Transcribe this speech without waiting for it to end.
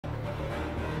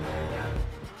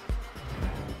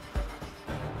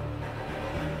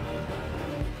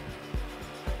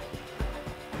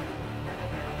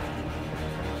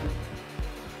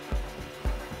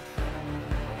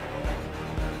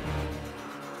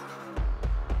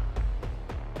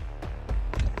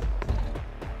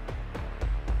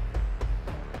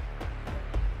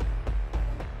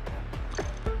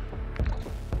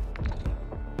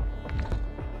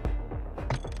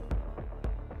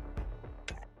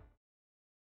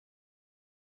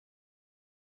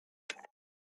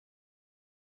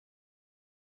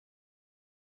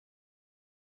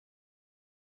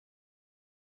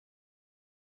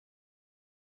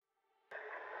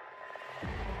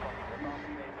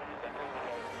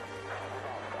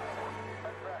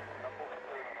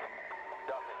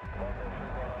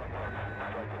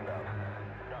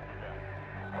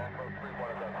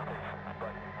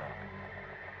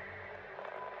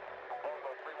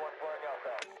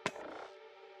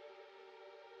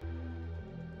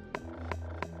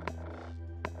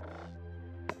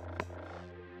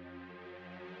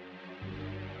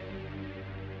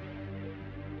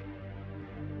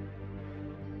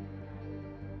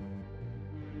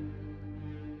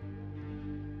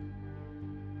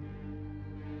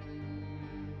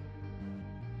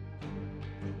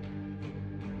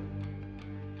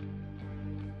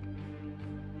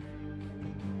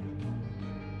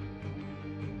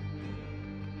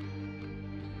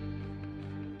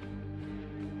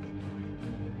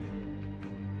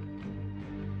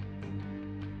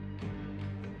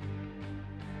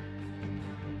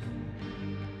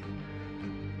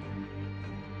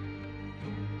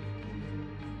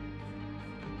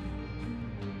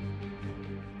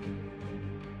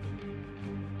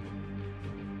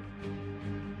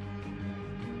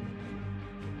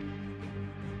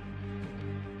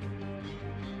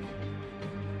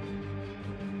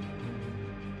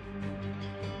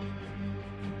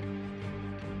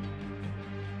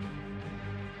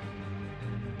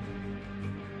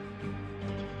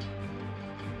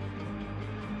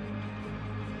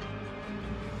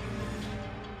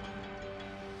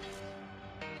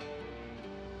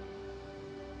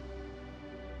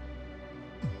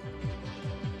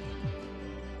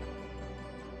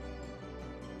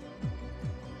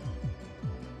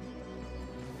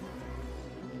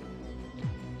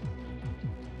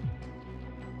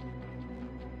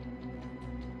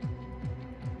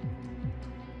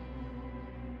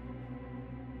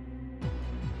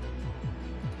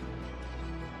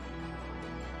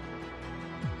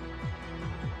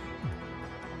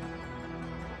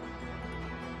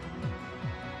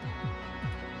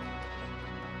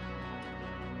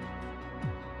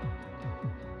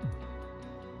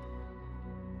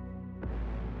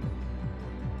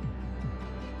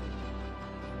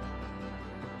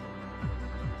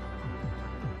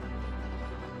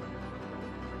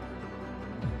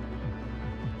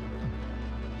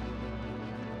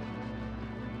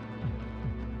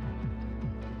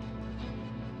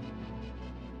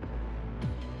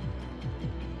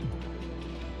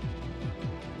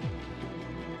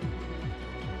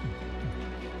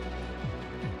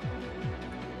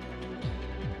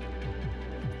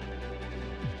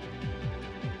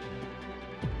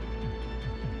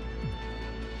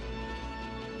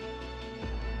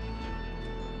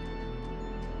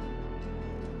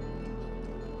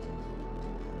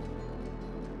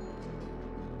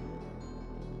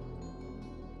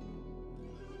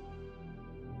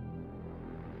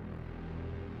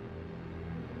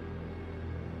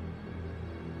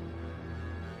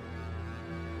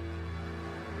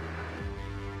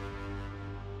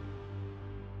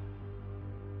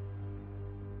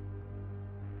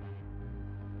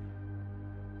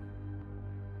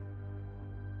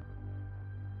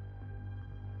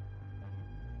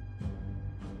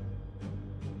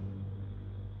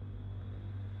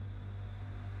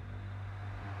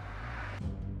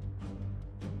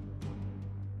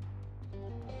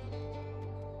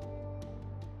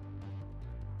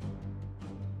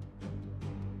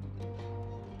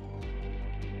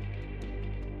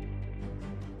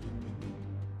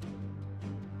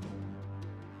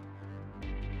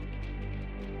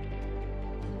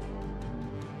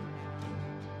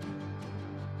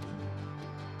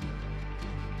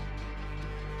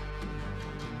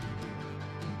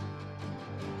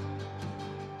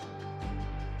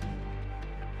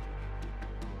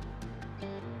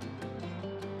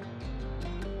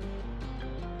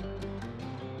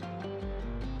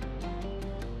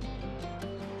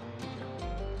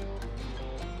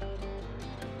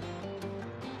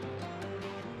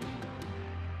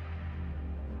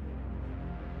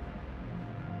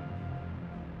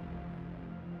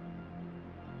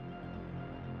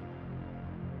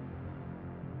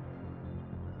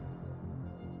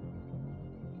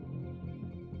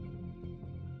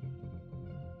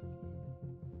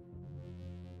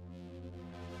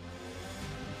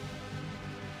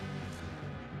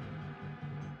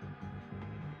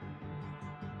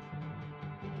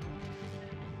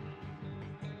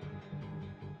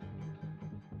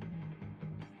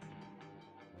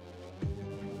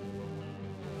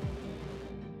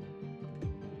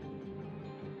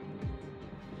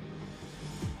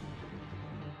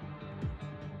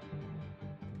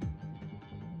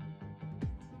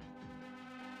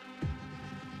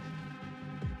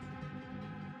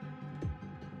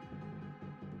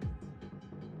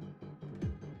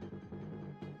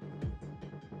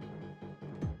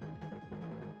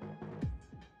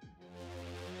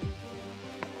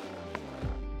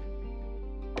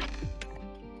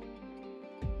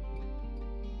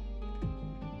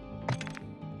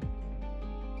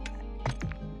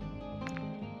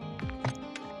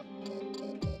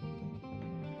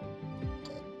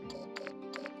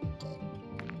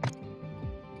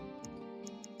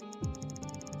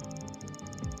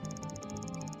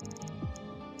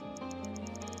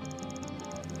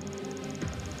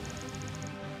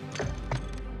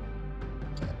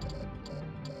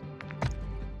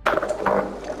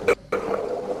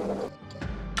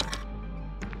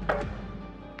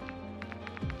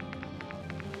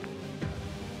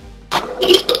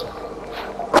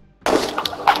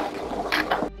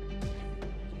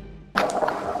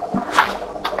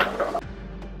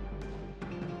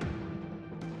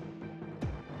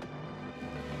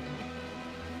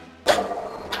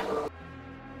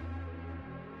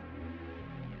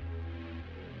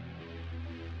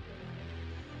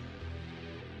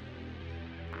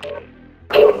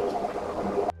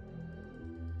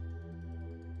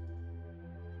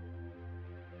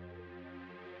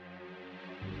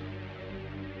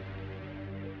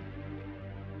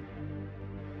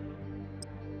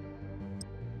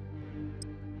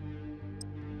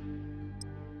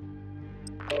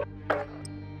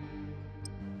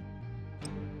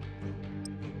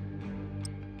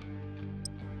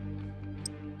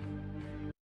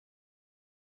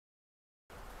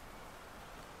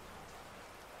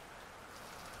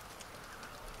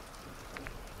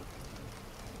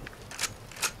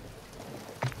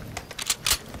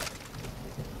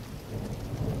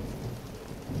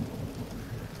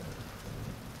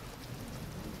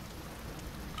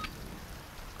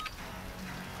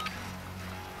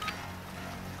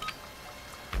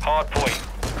Hard point.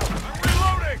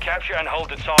 Reloading. Capture and hold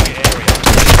the target area.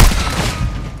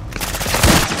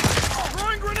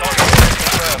 Throwing grenade. Target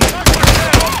confirmed.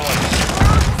 Hard point. We're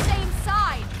on the same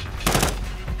side.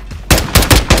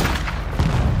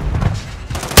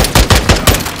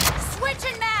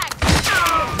 Switching mag.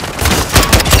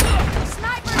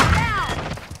 Sniper's down.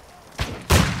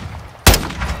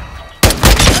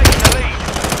 Taking the lead.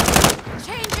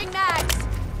 Changing mags.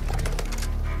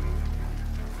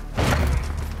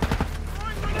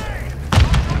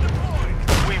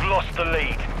 We've lost the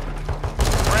lead.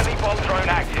 Friendly bomb drone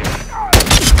active.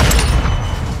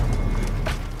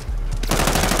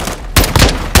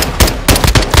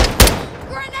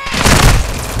 Grenade.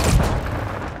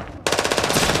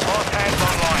 Hard hands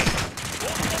online.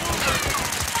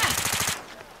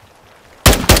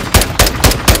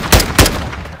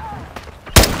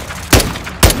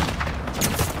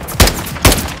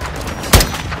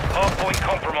 Hard point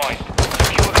compromised.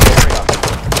 Secure the area.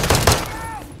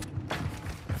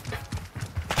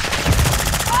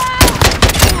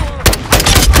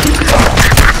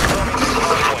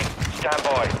 Stand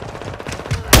by.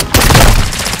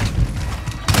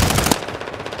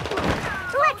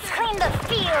 Let's clean the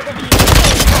field of these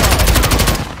people.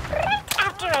 Right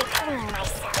after I clean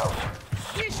myself.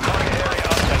 Target area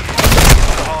updated.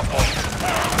 The hard point.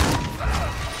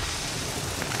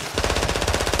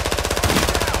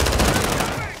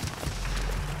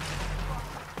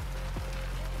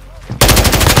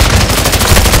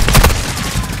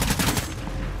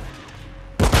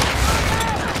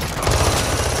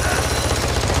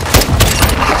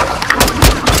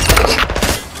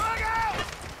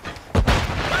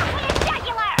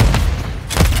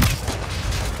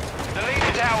 The lead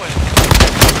is ours.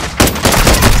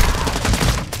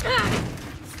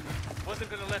 Wasn't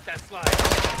gonna let that slide.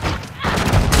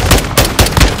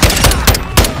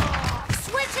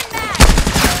 Switching mag.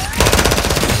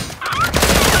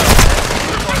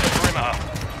 Inside the perimeter.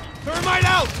 Thermite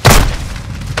out!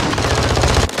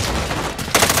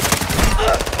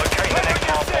 Locate the next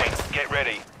hard point. Get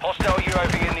ready. Hostile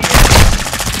UAV in the air.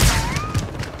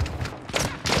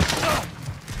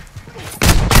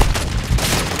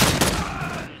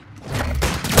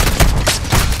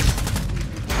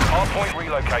 Hard point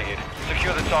relocated.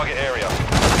 Secure the target area.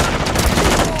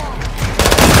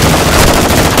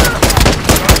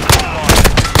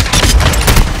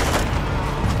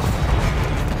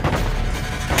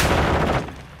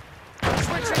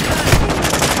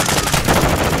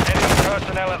 Enemy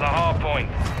personnel at the hard point.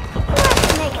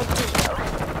 Let's make a deal.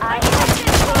 I have you.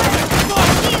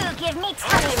 You give me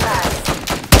tummy love.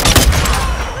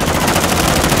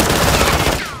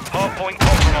 Hard point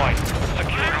compromised.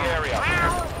 Secure the area.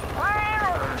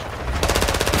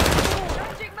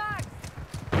 Changing mags.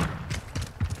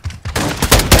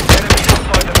 Enemy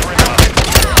inside the perimeter.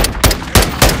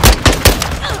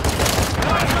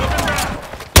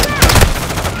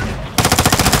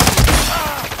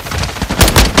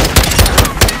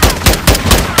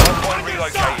 Hard point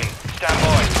relocating. Stand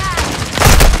by.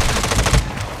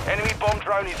 Enemy bomb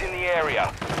drone is in the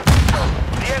area.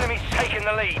 The enemy's taking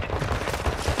the lead.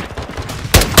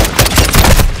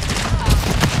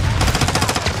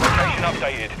 Location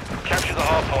updated. Capture the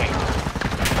hard point.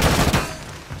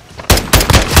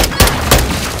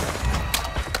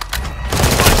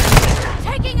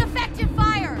 Taking effective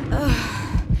fire.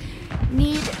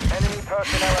 Need Enemy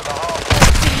personnel at the hard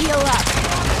point. to heal up.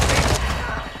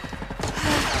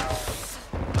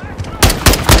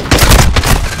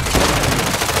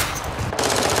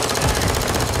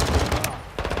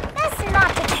 That's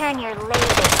not to turn your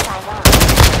laser sight on.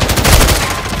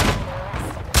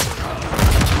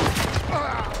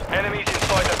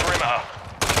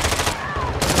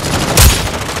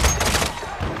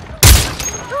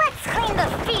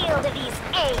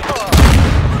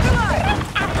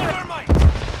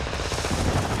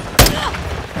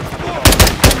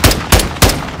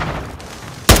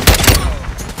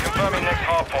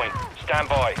 stand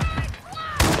by.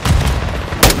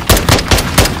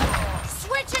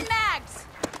 Switching mags!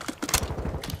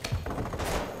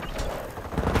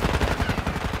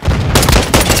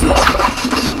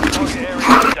 Target area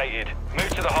updated. Move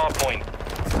to the hard point.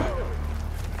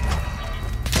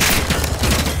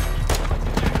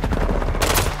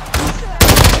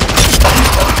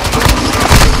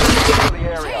 The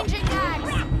area. Changing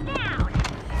mags!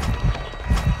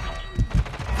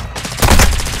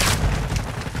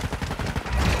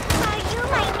 Are you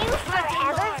my new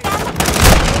forever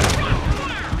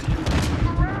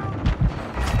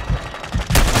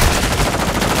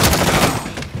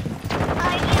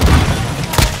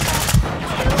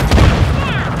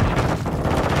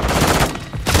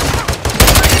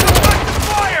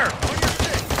Fire!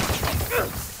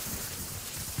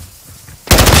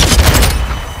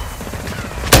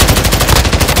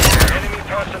 Enemy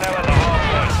personnel at the hard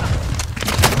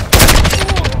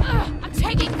I'm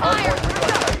taking fire! point.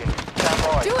 Relocating. Stand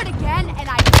by. Do it again and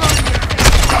I burn your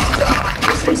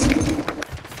face!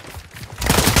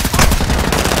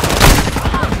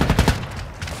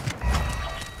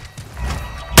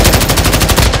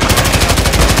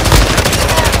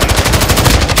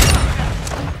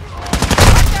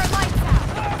 Put their lights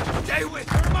out! Stay with.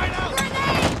 Thermite out.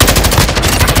 Grenade!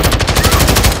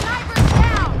 Sniper's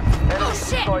down! Oh Enemies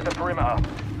shit! inside the perimeter.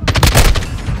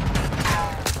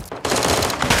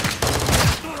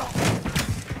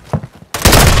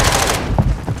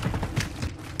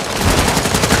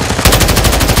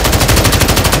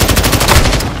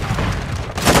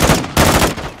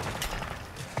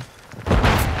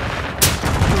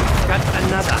 Got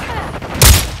another.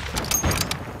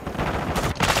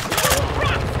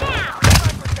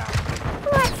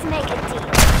 Let's make a deal.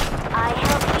 I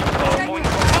help you Hard win, point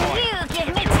and compromised. you give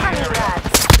me tummy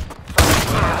rubs.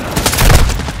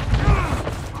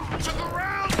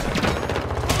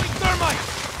 Throwing thermite.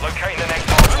 Locating the next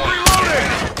hard point. Reloading.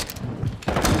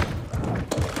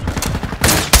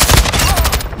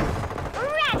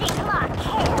 Radical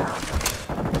kill.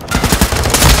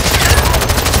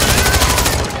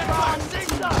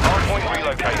 Hard point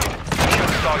relocated. Secure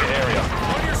the target area.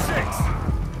 On your six.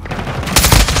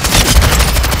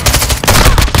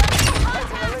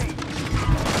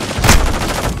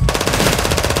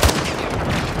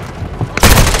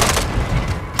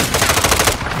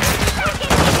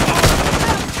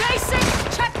 Jason,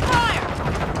 check fire!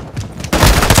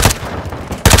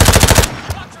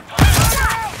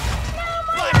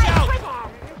 Flash out.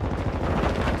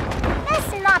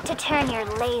 That's not to turn your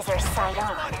laser sight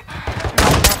on. Might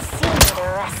not see me the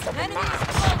rest of the match.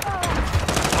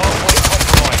 Hard point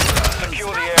compromised.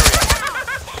 Secure the area.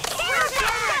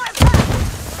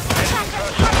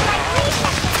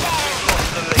 Lost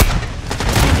the lead.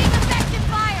 Taking effective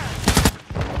fire!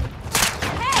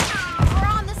 Hey, we're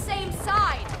on the same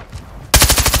side!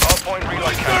 Hard point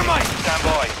relocated. Thermite. Stand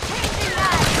by. Changing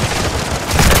mags!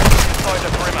 Inside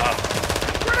the perimeter.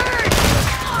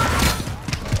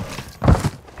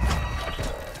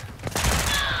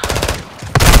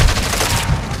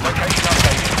 Location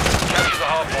updated. Capture the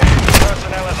hard point.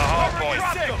 Personnel at the hard point.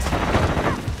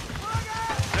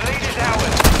 The lead is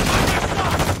ours.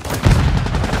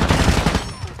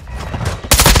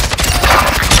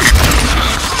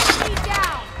 Enemy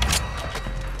down!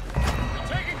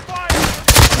 Taking fire.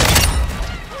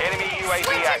 Enemy UAV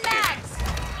Switching active. mags!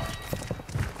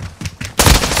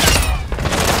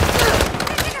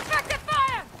 Taking effective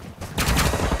fire!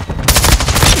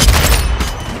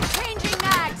 Changing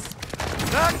mags!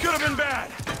 That could have been bad.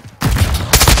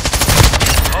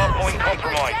 Hard point Sniper's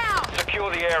compromised. down. Secure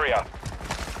the area.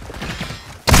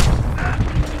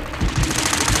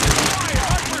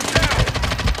 Sniper's down.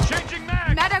 Changing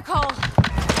mag. Medical!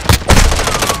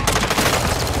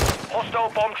 Hostile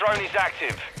bomb drone is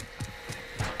active.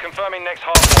 Confirming next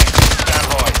hard point. Stand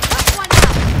by. Took one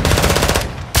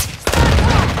out!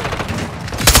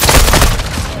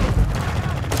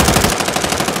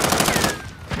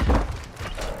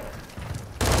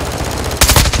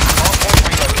 Hard point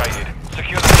relocated.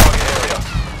 Secure the target area.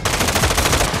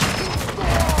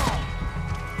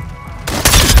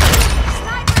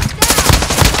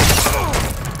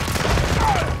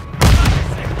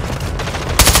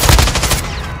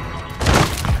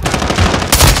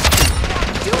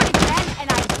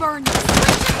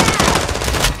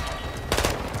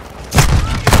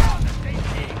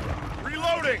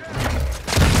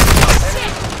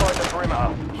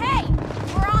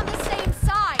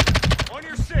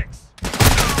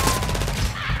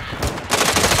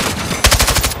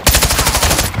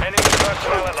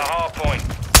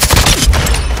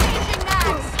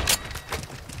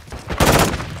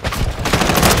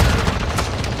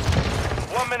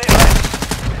 minute left.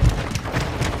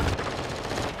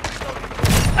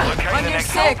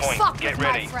 hardpoint. Fuck Get with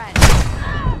my ready. friend.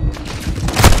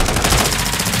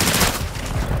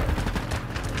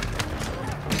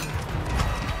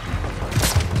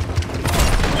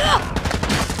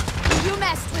 You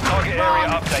messed with Target the area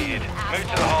wrong updated. team, Move to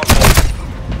the asshole. hardpoint.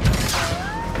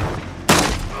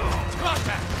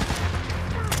 Contact!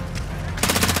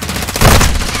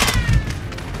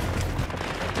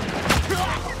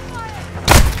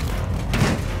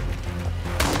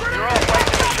 You're halfway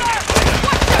to mission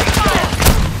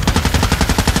complete.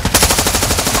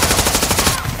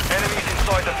 Enemies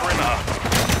inside the perimeter.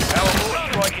 Our mortar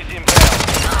strike is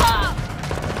inbound.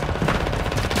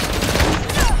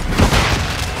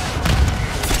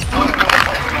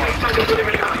 Secure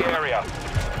the area.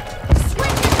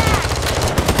 Swing your back.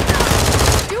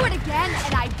 Do it again,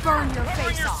 and I burn your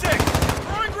face You're off. sick!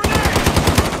 Throwing grenade!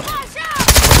 Flash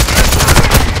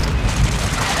out!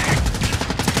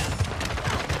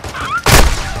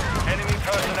 Enemy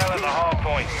personnel at the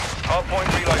hardpoint. Hardpoint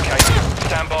relocated.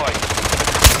 Stand by.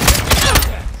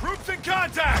 Troops in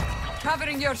contact!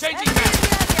 Covering your Changing back!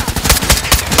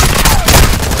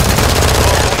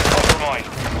 Hardpoint compromised.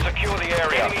 Secure the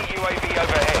area. Enemy UAV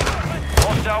overhead.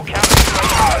 Hostile counter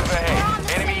UAV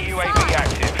overhead. Enemy UAV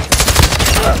active.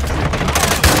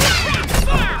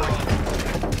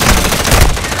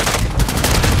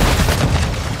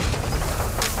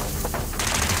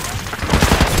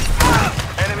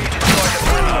 Enemies inside the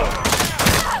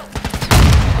perimeter.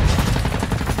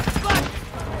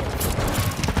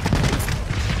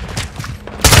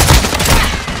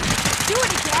 Do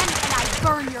it again, and I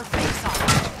burn your face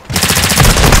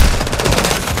off.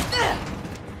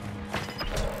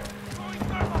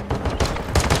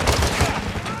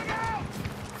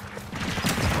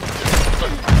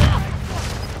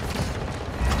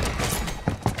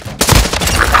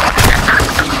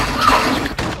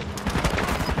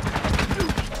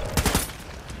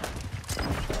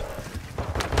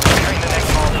 Securing the next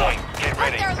hardpoint. Get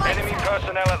ready. their lights Enemy out.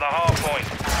 personnel at the hardpoint.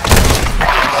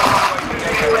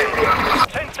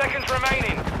 10 seconds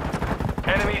remaining.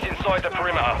 Enemies inside the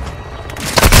perimeter.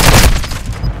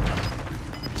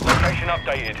 Location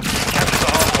updated. Capture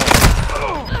the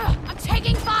hardpoint. I'm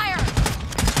taking fire!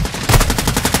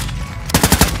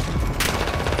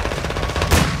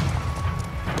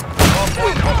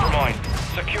 Hardpoint compromised.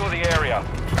 Secure the area.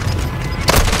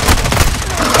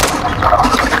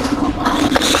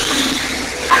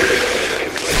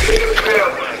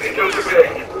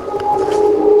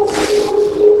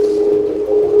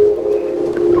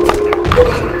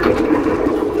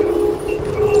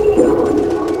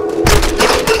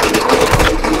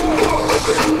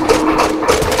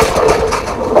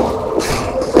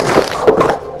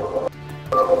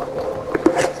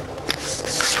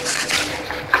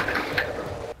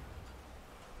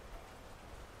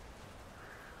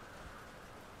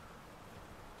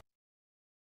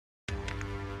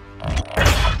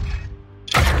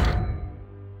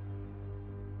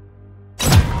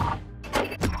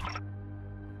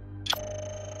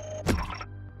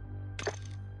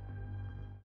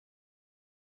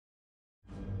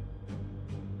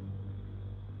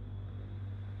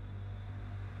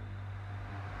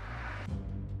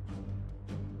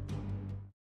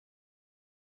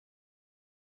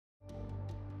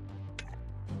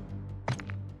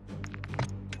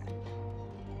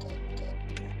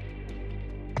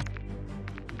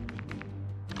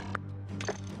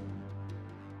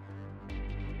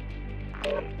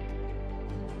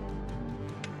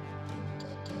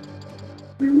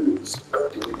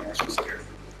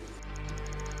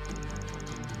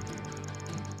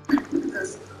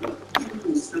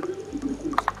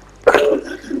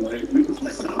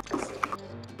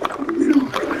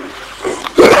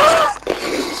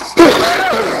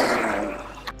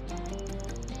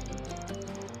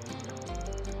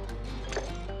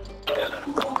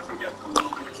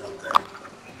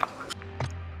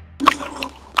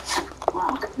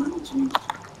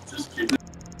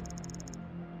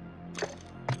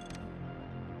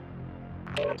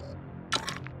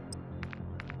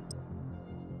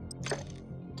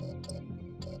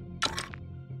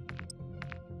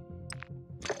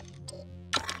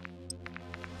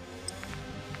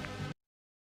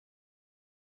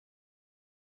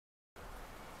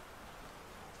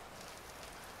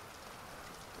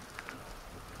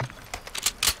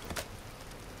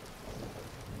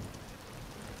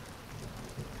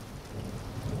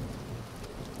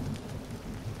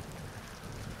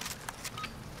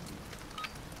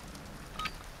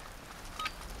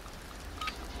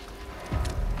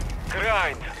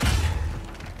 Grind.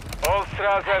 All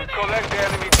Strazers collect the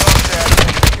enemy contact and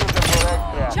execute them for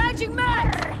extra. Changing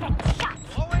mag! Perfect shot.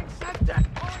 Blowing septic!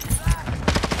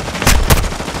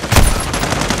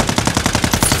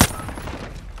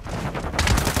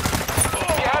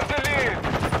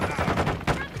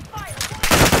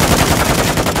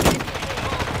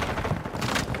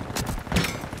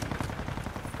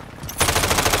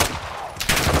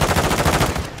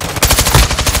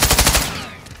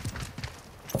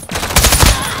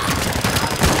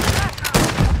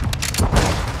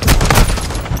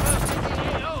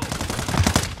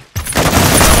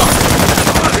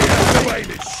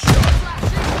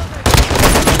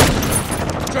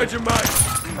 Treasure mate!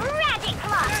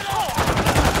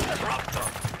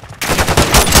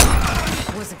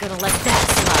 Wasn't gonna let that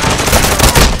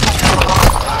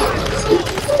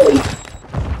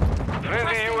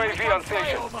Friendly UAV on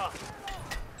station.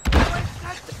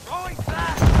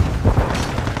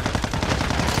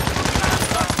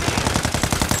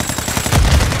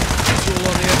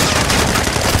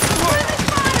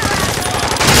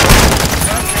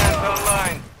 Gunman's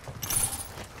online.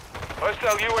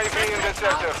 Hostile UAV in the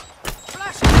sector.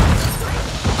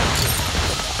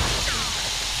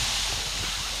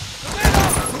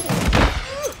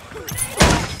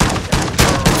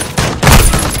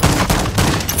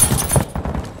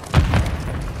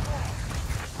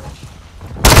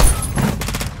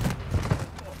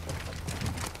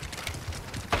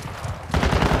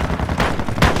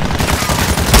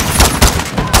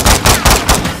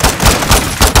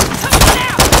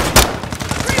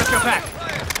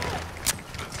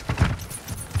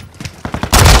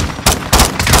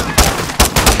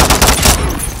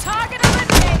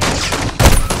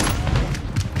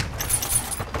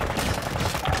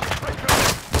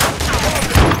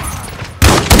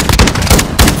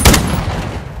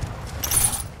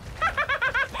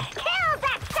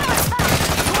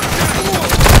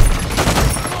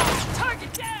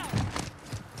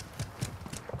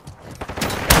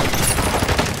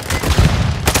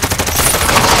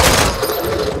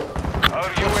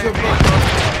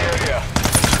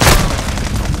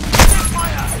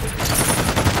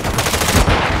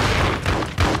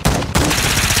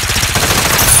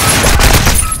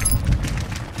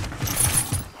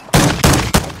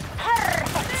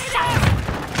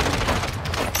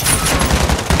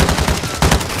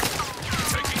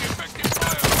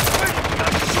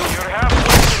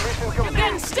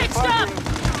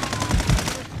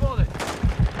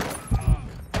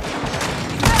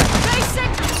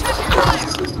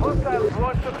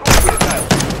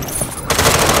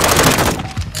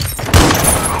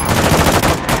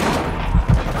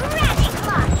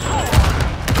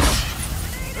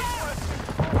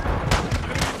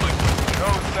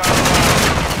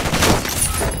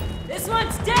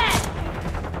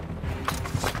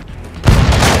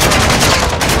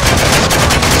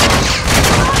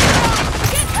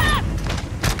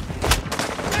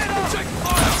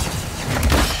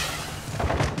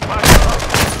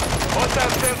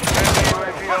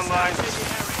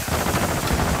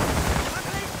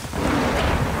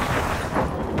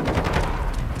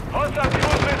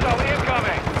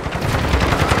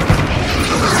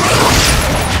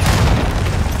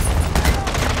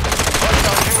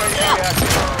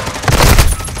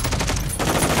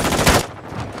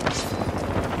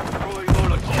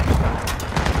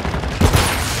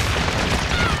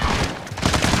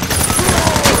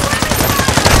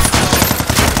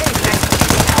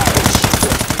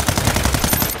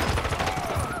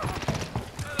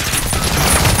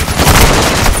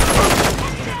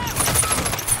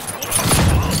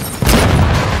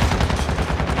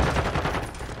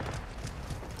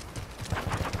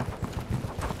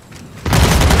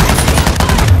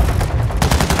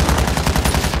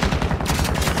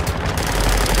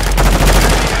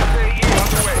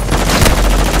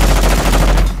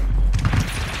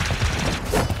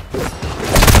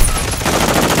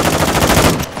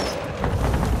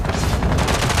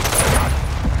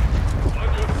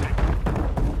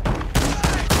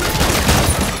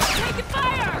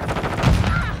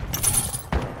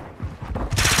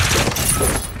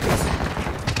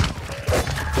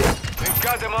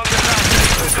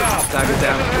 Target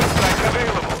down.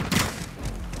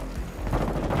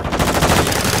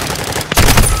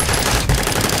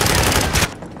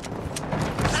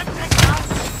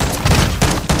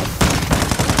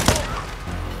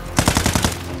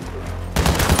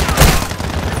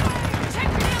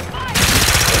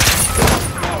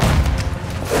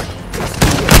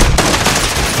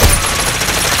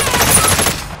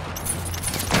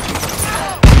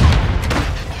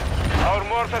 Our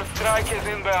mortar strike is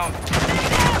inbound.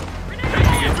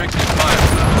 Taking effective fire.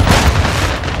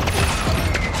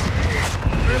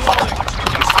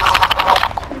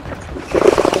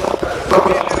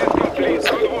 Mission is complete.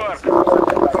 Good work.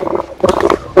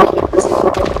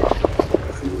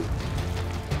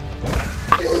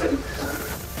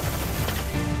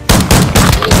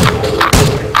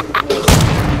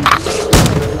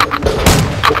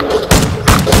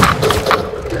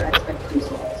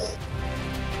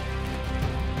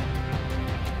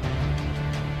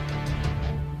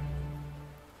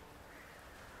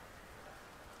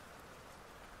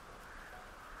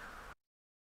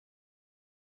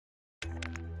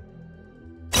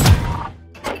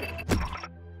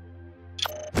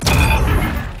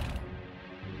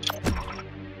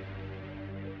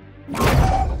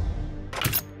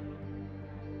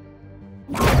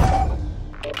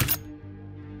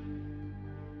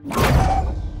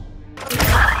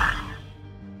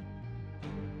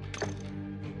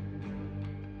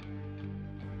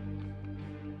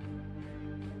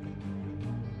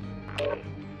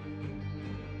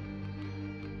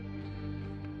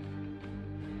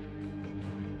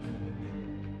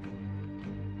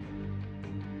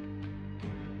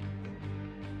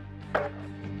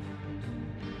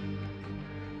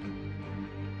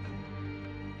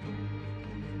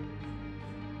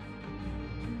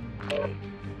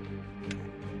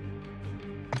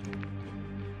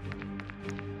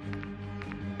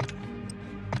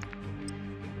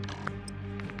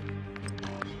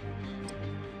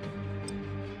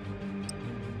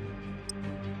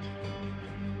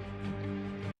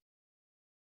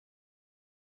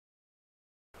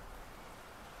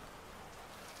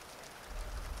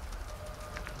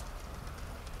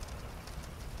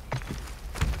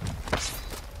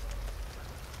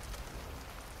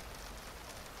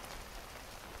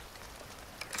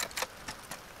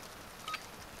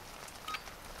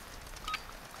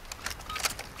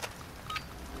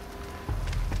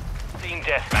 Team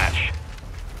deathmatch.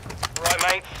 Right,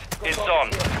 mates, it's on.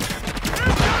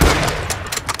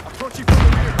 Approaching from the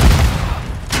rear.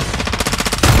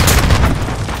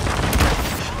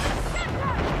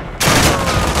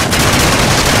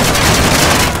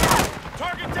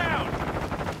 Target down.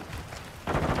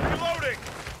 Reloading.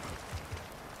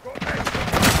 Go ahead.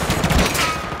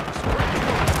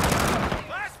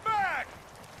 Last mag.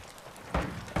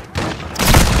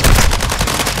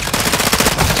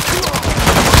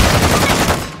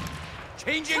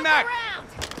 Changing mag.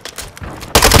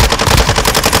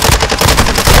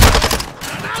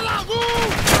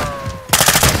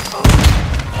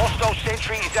 Hostile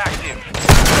sentry is active.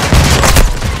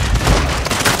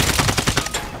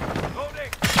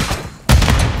 Loading.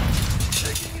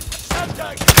 Taking it.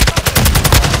 Subject.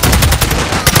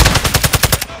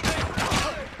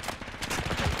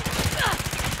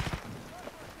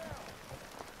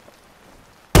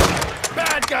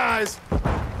 Bad guys.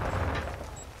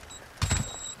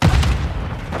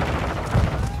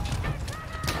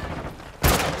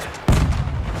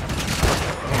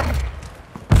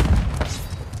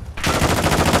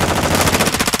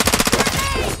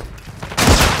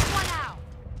 One out.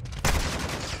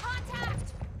 Contact.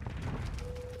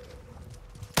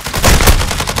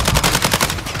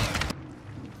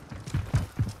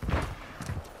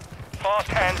 Fast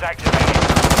hands activated.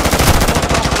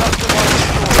 Hostile cluster one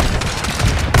destroyed.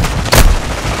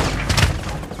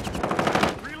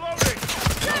 Reloading.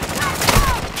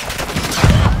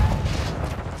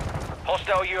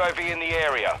 Hostile UAV in the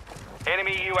area.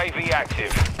 Enemy UAV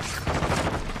active.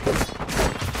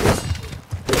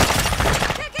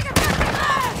 Taking a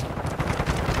breath.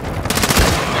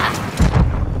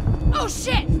 Oh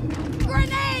shit!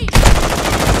 Grenade!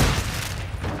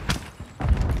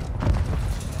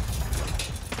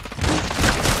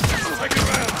 Second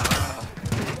round.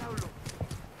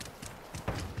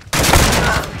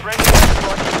 Friendly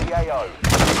airstrike in the AO.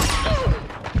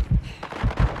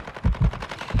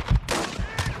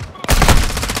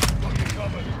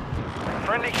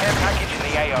 Friendly care package in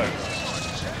the AO.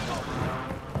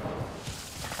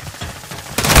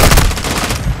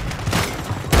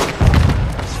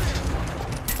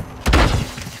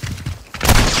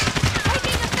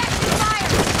 Taking effective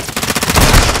fire!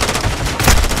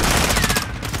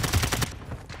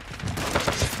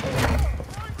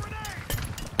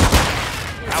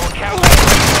 Our counter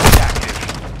is active.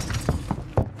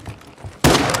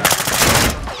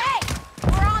 Hey!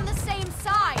 We're on the same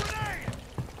side!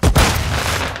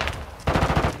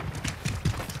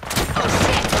 Oh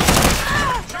shit!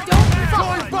 Don't fuck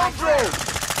with my friend!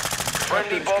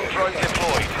 Friendly bomb drone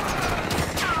deployed.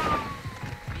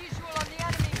 Visual on the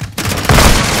enemy!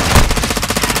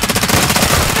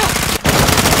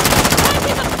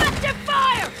 Taking effective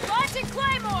fire! Launching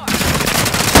Claymore!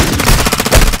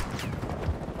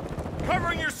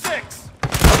 Covering your six.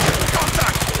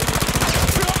 Contact.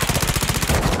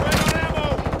 Red on ammo.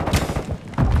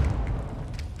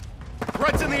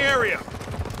 Threats in the area.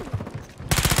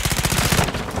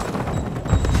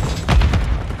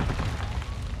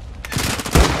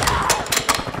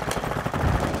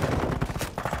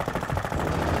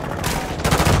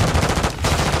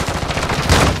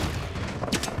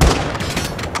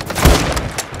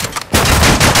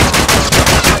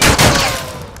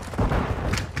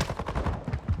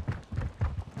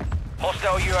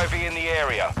 Hostile UAV in the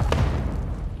area.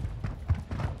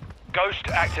 Ghost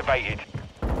activated.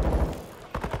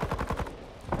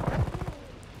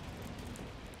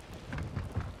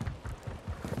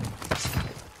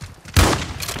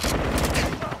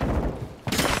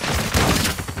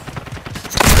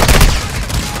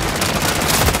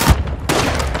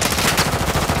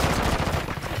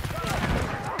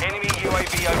 Enemy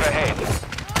UAV overhead.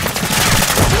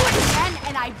 Do it again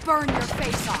and I burn your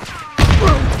face off!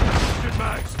 Good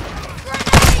mags.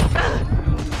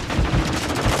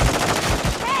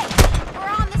 Hey, we're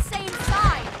on the same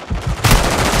side.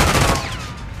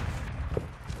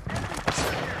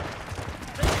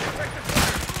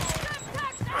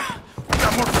 We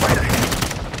got more fight ahead.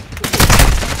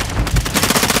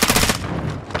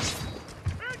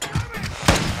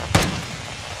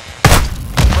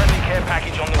 Friendly care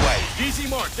package on the way. Easy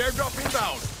mark. Airdrop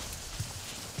inbound.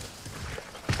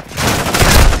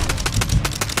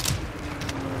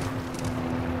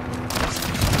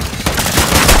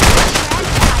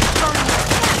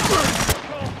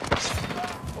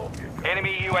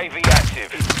 Enemy UAV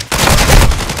active.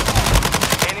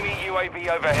 Enemy UAV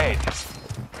overhead.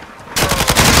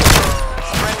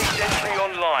 Friendly sentry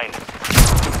online.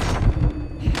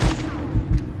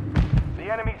 The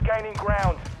enemy's gaining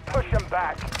ground. Push them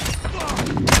back.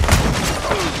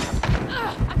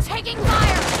 I'm taking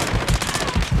fire.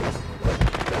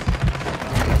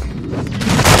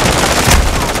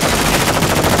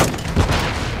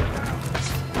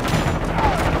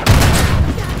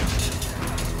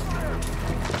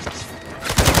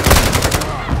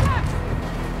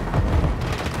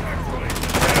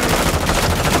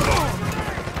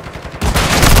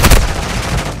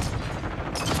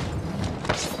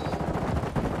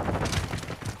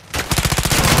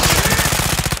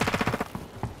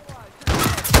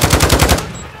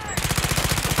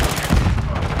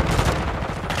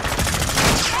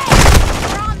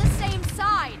 We're on the same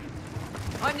side.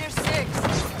 On your six.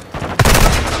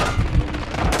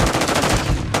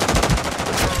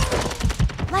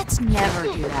 Let's never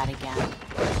do that again.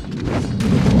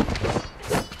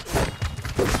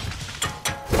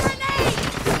 Grenade!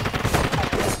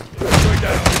 Going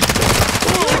down.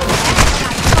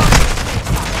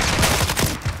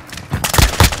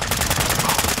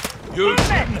 You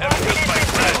shouldn't have killed my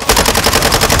friend.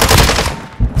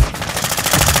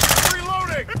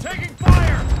 Reloading. Taking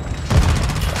fire.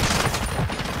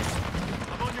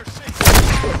 I'm on your six.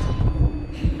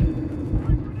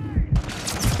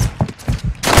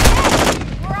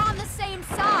 We're on the same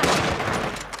side.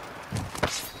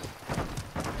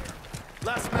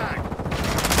 Last mag.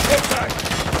 Contact.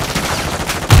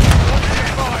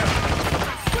 Fire.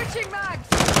 Switching mags.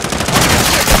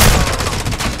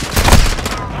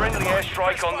 Friendly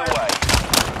airstrike on the way.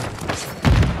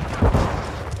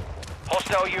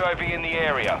 Hostile UAV in the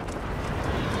area.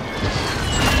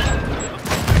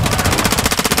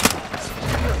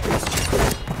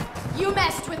 You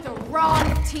messed with the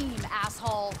wrong team,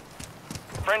 asshole.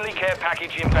 Friendly care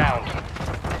package inbound.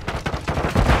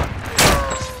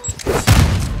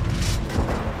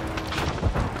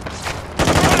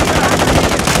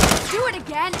 Do it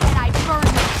again and I burn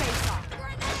your face off.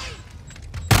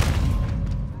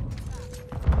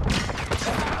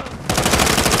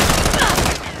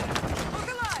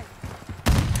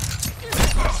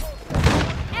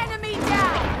 Enemy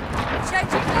down!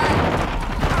 Changing mag!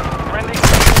 Friendly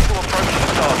to approach the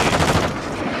target.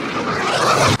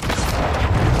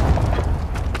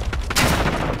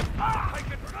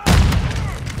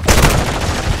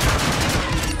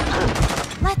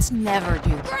 Let's never do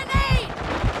that. Grenade!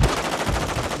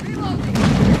 Reloading!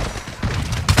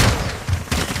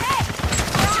 Hey!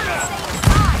 We're on the same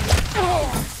side!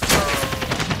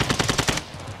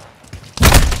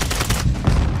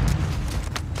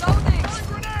 Loading!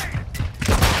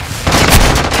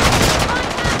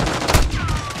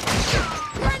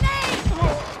 Grenade!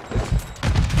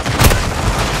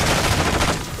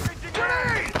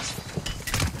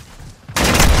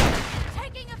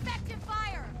 Taking effective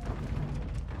fire!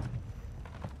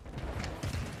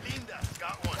 Linda's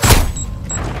got one.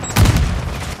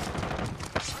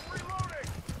 I'm reloading.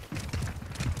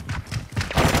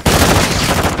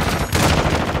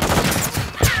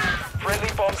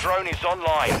 Friendly bomb drone is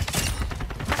online.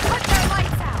 Put their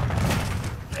lights out!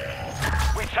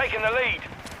 We've taken the lead.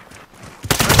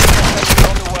 Friendly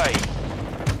on the way.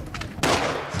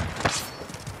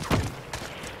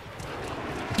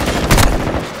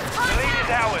 The lead is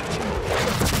ours.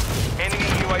 Enemy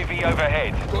UAV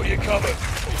overhead. Got you covered.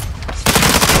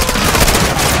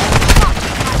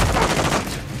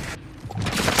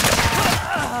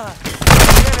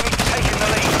 The enemy's taken the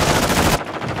lead.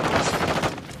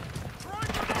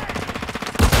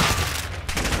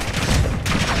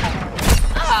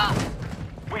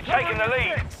 We've taken the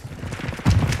lead.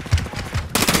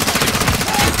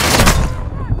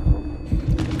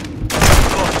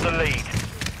 Lost the lead.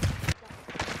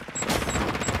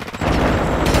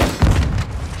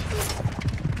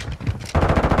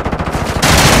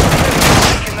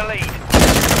 Taking the lead.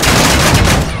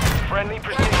 Friendly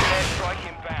precision airstrike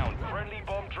inbound. Friendly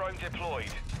bomb drone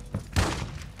deployed.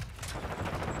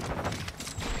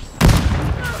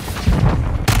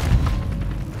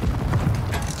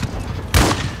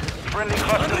 Friendly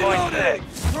cluster mine set.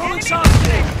 Throwing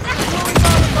something! Throwing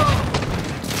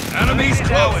Molotov! Enemies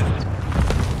close!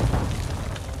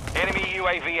 Enemy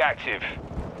UAV active.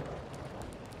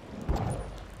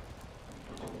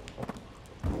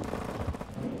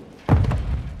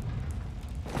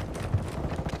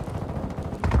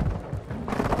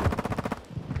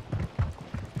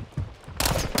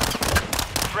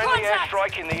 Friendly Contact!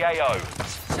 airstrike in the AO.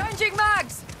 Changing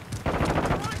mags!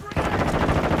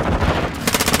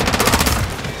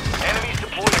 Enemies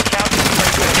deployed a counter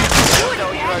UAV.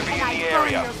 Hostile UAV And in I the burn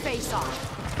area. your face off.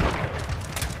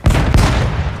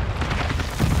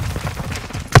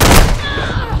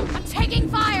 I'm taking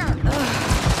fire!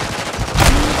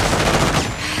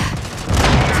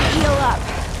 Heal up.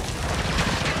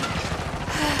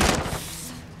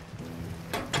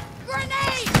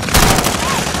 Grenade!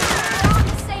 We're on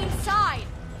the same side.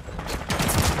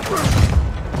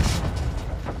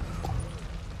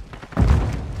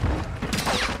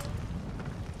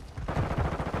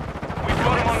 We've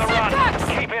got him on the run.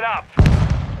 Setbacks! Keep it up.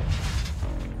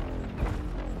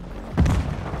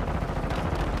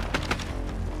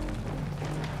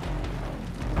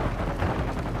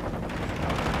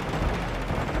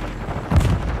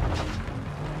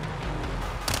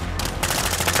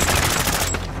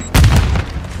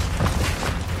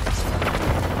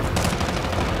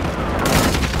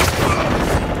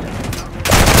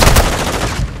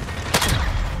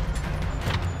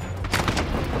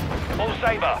 All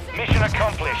Sabre, mission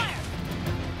accomplished.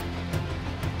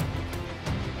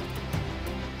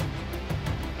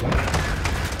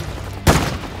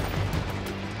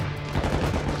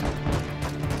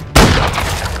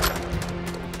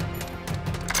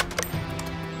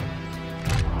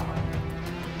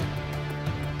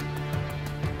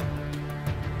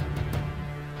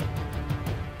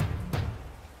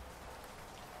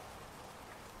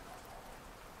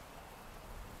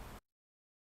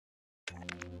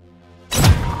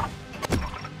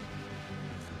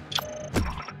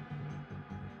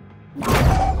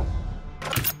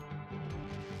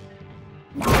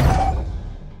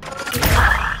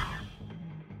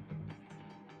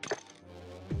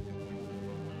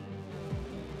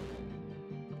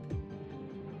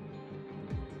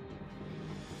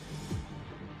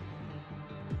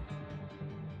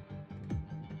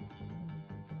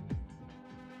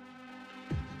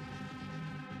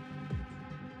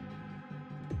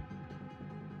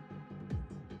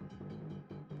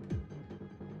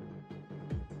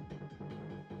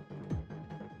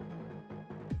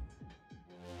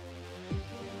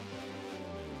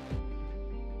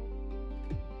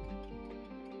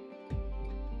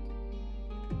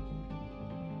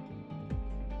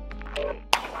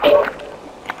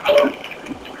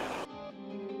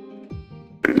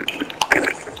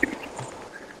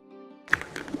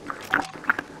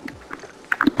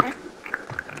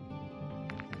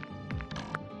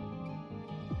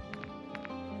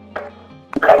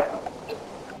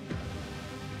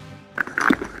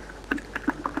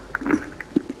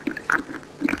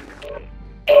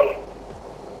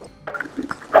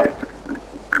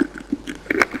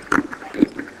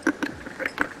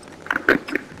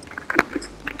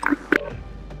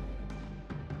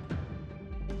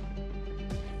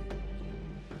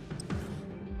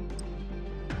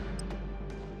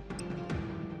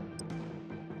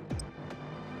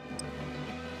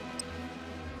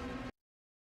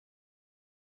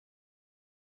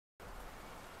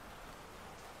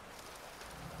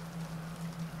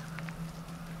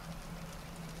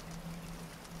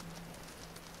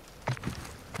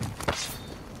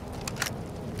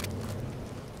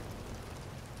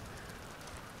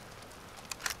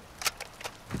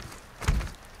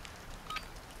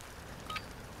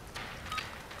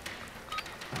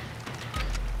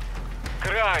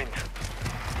 Grind.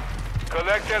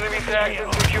 Collect enemy tags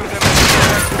and secure them.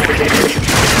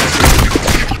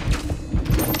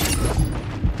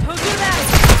 Don't do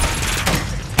that!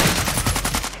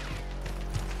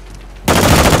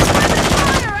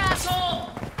 Fire,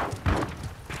 asshole!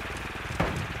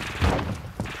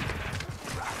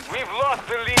 We've lost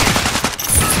the lead.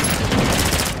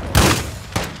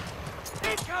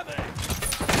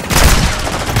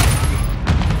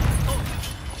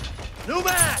 New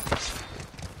man!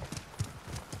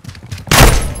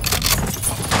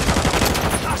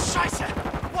 Ah, Scheiße!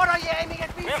 What are you aiming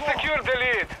at me We've for? secured the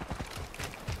lead.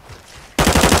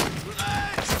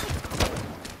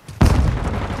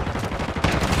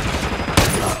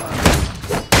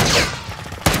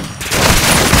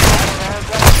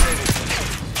 Hands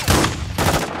activated.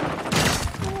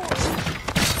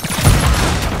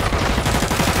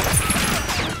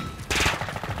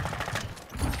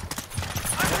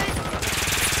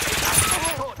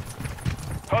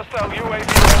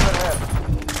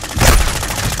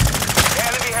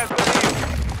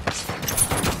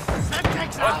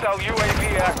 Hostile UAV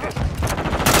active.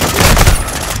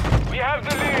 We have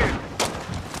the lead.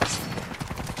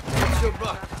 What's your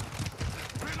buck?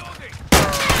 Reloading.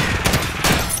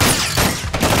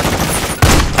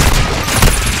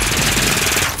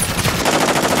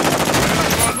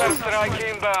 Counter strike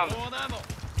inbound. On ammo.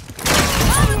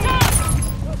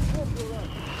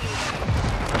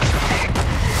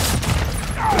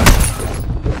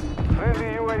 Friendly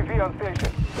UAV on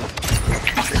station.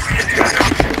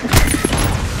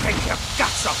 Take your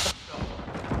guts off.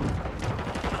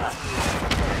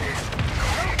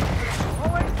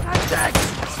 Contact!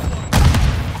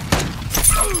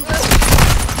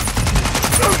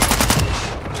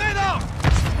 Stay down!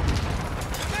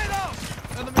 Stay down!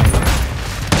 Enemy.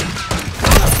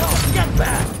 Get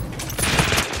back!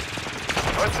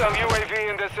 Hostile UAV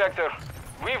in the sector.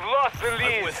 We've lost the I'm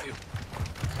lead. with you.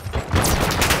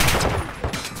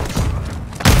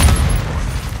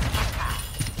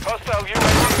 Hostile UAV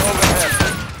overhead.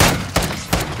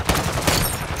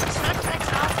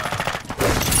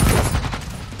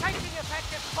 Taking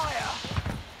effective fire!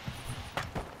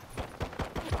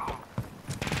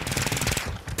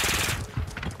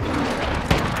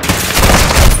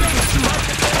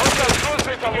 Hostile cruise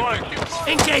missile launched.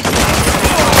 Engaging!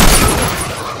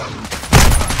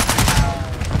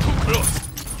 Too close.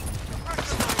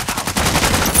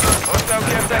 Hostile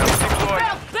care package deployed.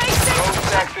 Basic!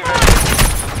 Host activated.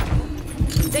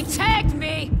 They tagged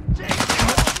me!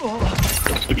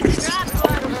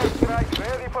 Strike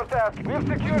ready for task. We've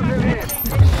secured the lead.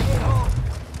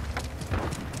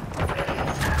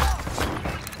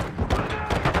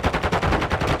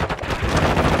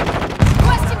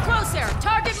 Requesting crosshair.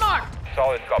 Target marked.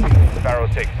 Solid copy. Sparrow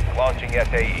 6, launching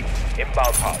SAE.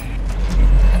 Inbound pass.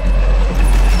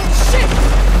 Shit!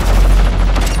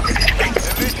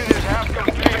 The mission is half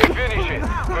complete. Finish it.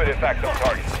 Good effect on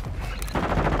target.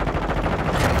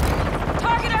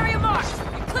 Target area marked.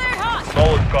 You cleared hot.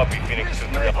 Solid copy, Phoenix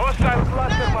 2-3. Hostile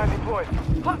cluster mine deployed.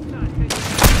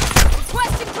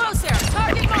 Requesting crosshair.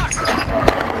 Target marked.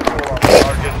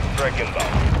 Target strike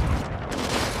inbound.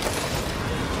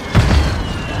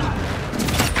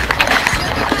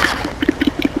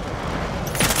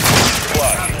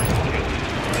 Flash.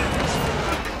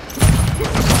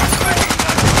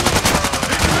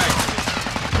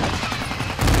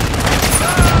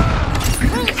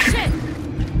 Holy shit!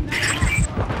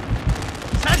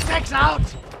 Semtex out!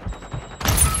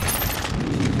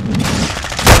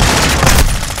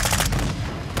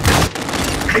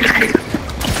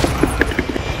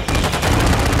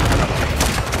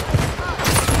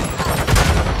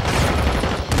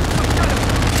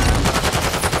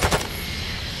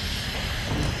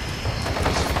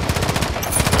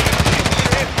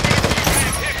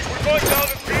 We're going down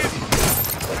the street.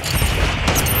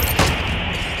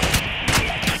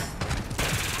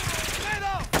 Stay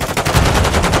down!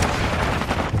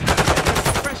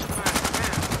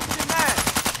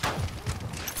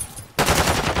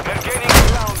 They're gaining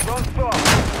ground. Don't stop.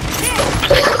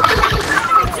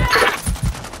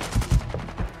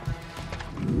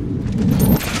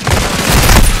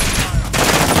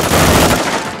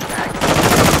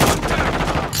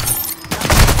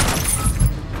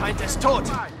 Find this taught.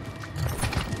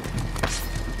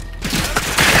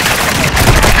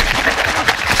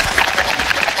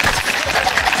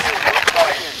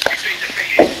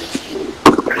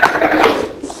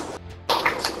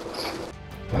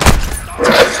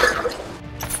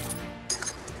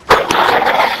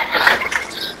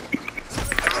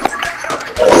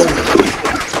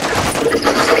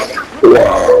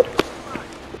 Wow.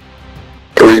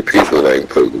 3 people ain't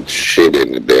putting shit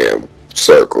in the damn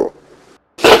circle.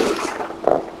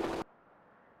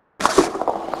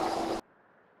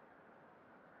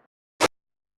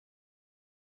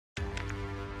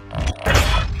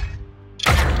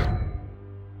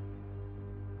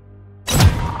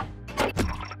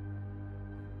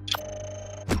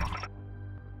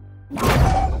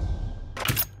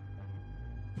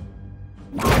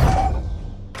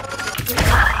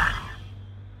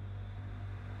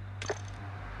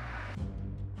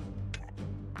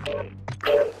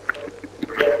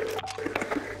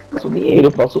 Faço dinheiro,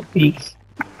 eu faço Pix.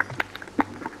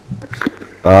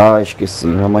 Ah, esqueci,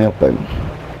 amanhã eu pego.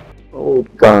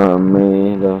 Puta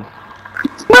merda.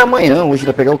 Não é amanhã, hoje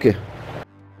vai pegar o quê?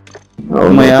 Não,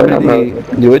 Amanhã não abre pega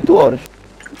nada. de 8 horas.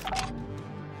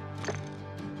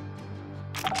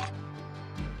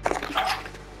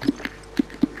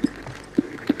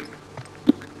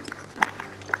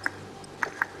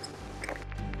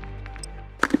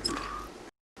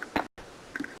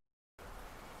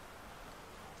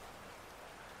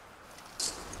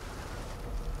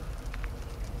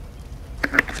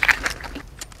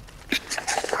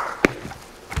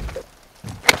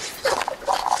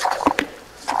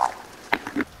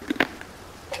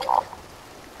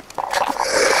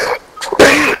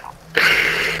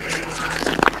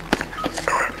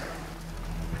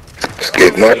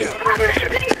 shit, man.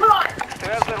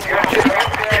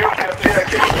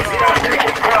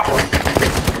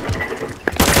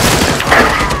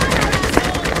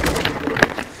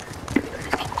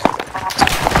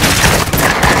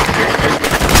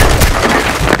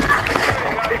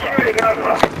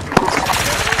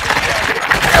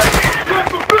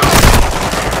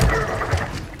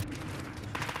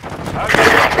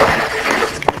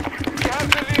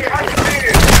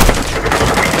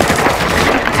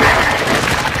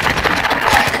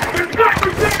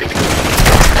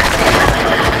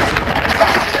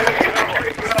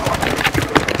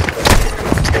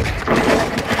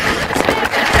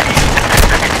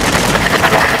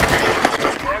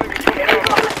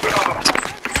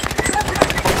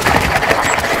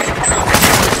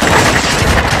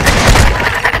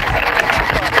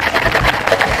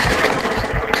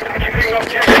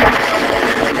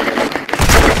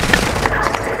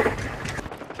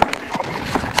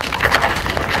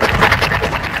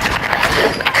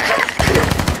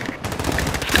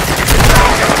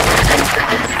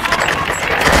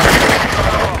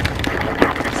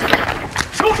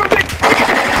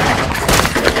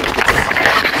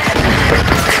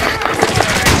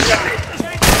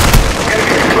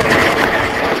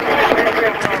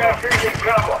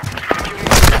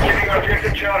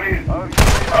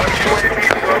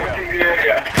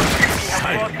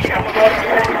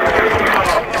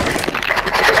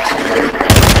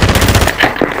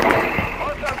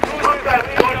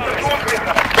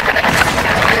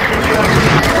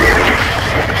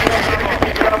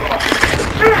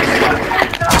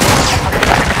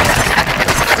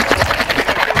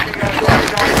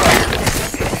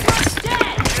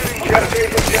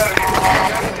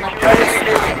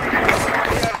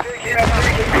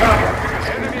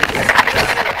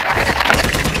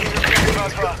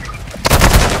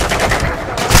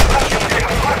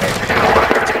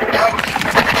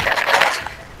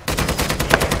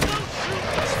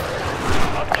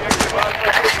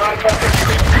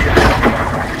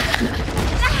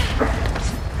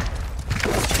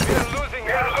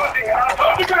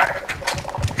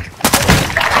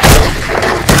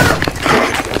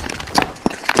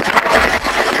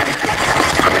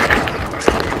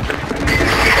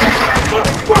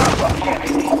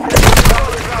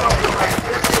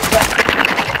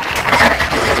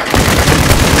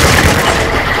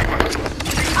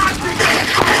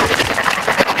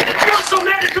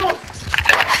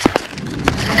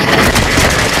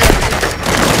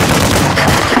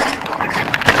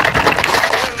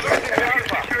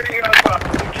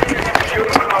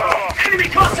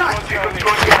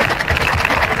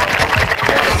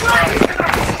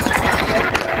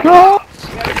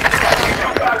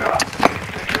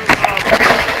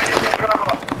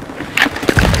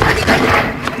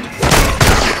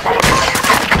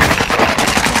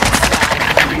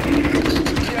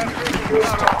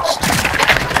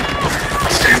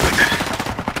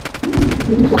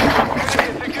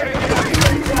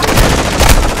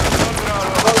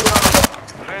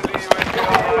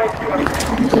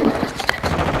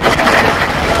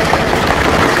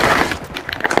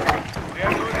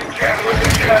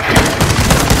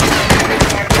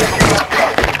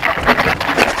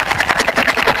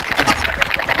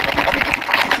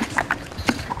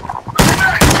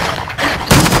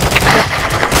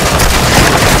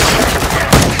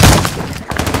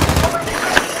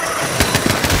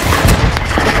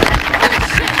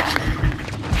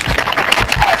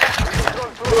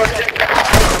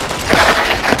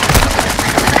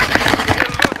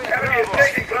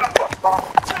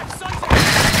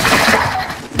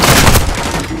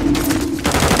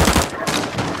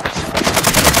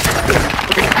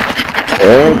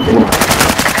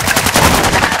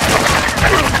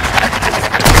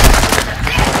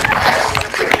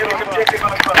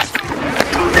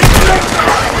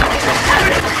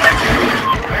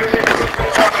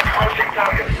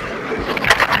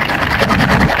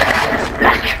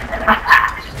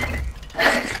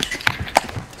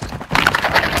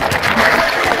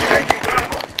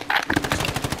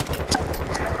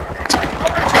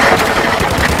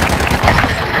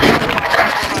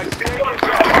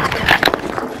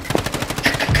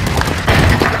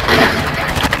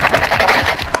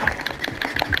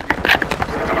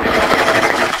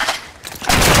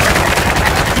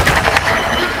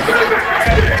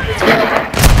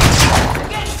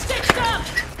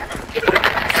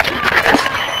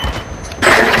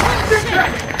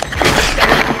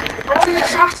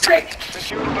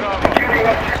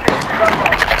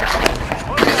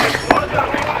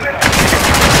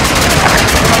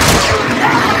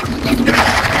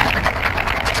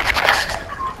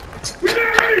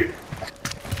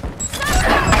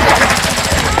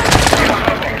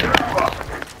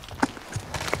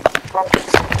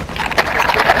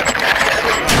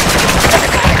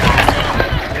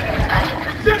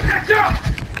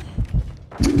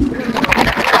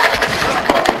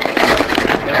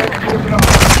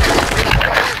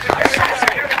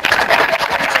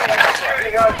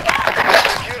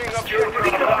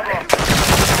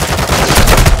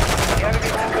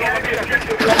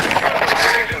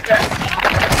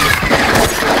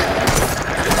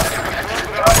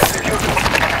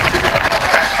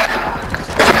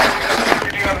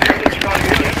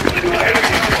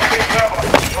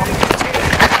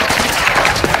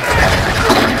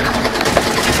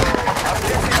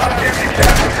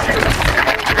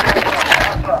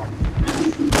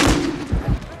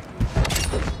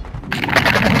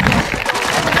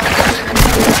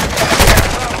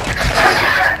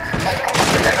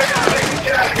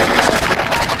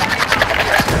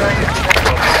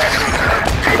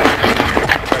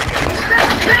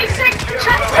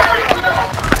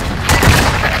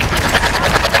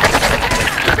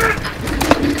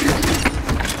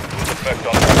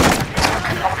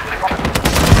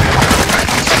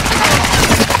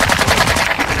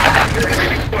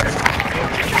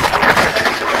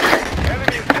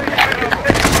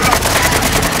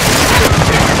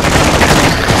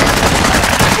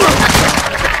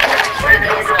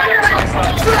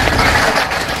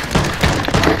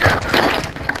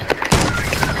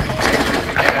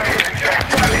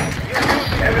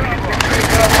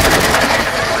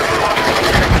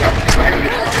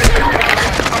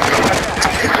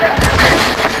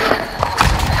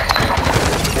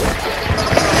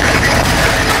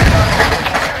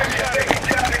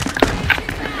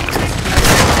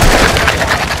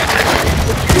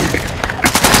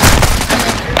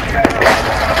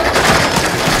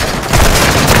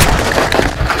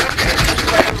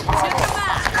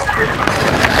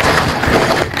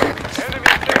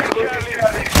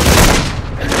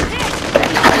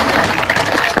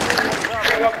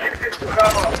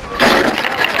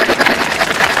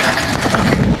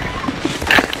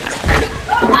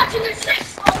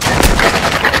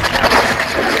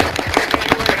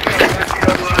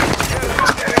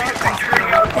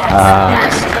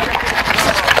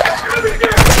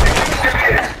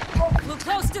 Flew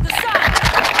close to the sun.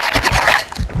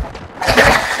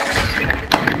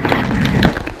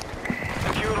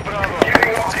 Secure Bravo.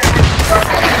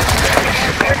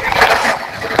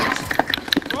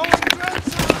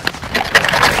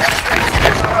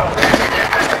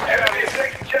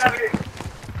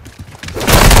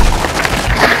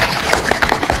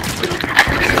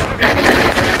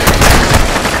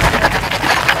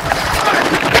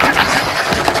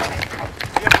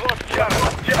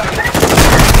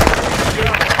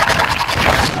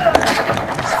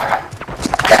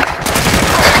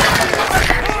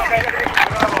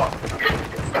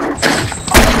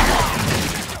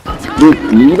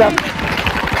 Mira.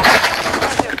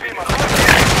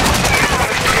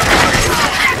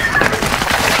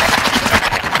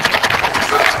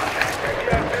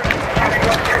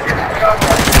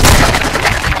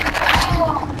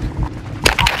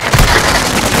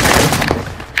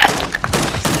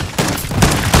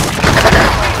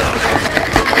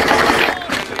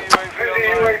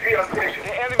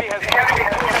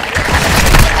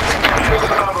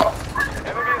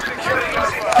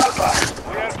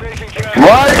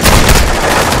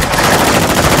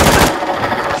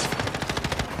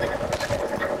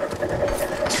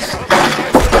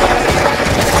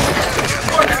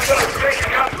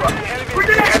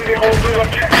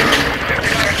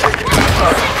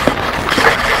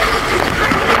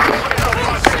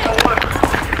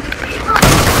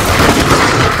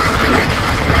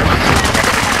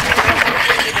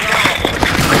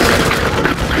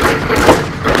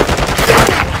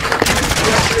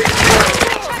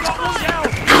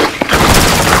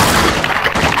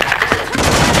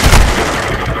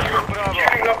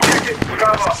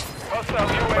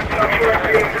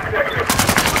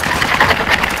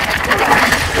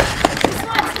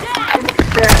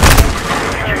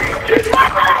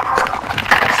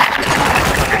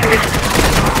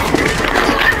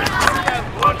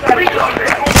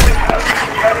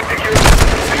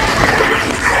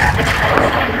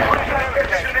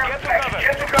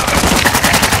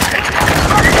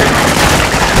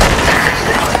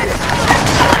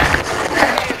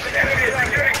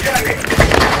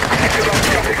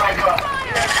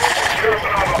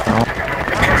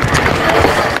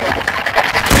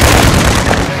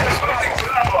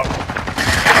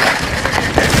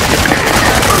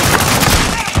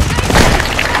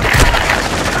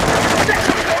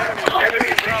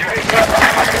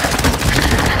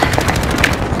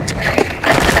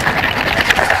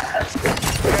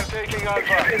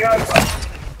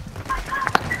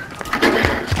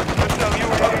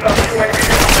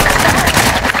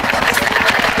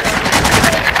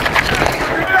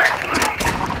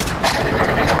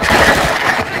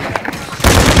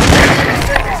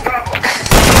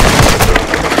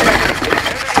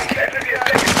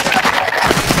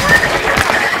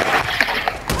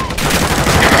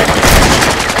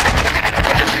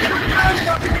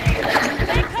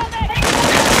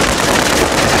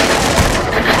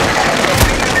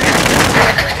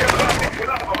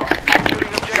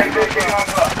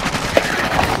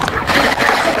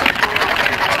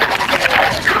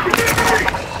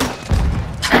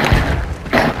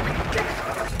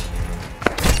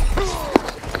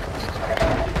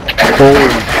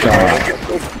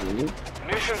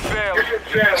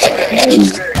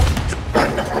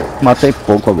 Matei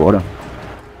pouco agora.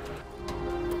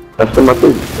 Acho que eu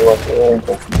matei.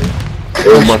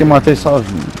 Acho que matei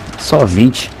só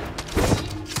 20.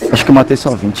 Acho que eu matei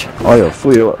só 20. Olha,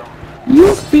 fui eu.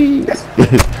 Yupi!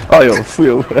 Olha, fui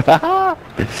eu.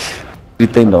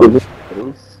 39.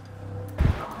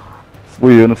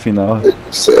 Fui eu no final.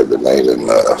 7 ain't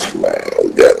enough, man.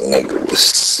 That nigga was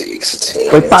 16.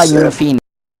 Foi painho no fim.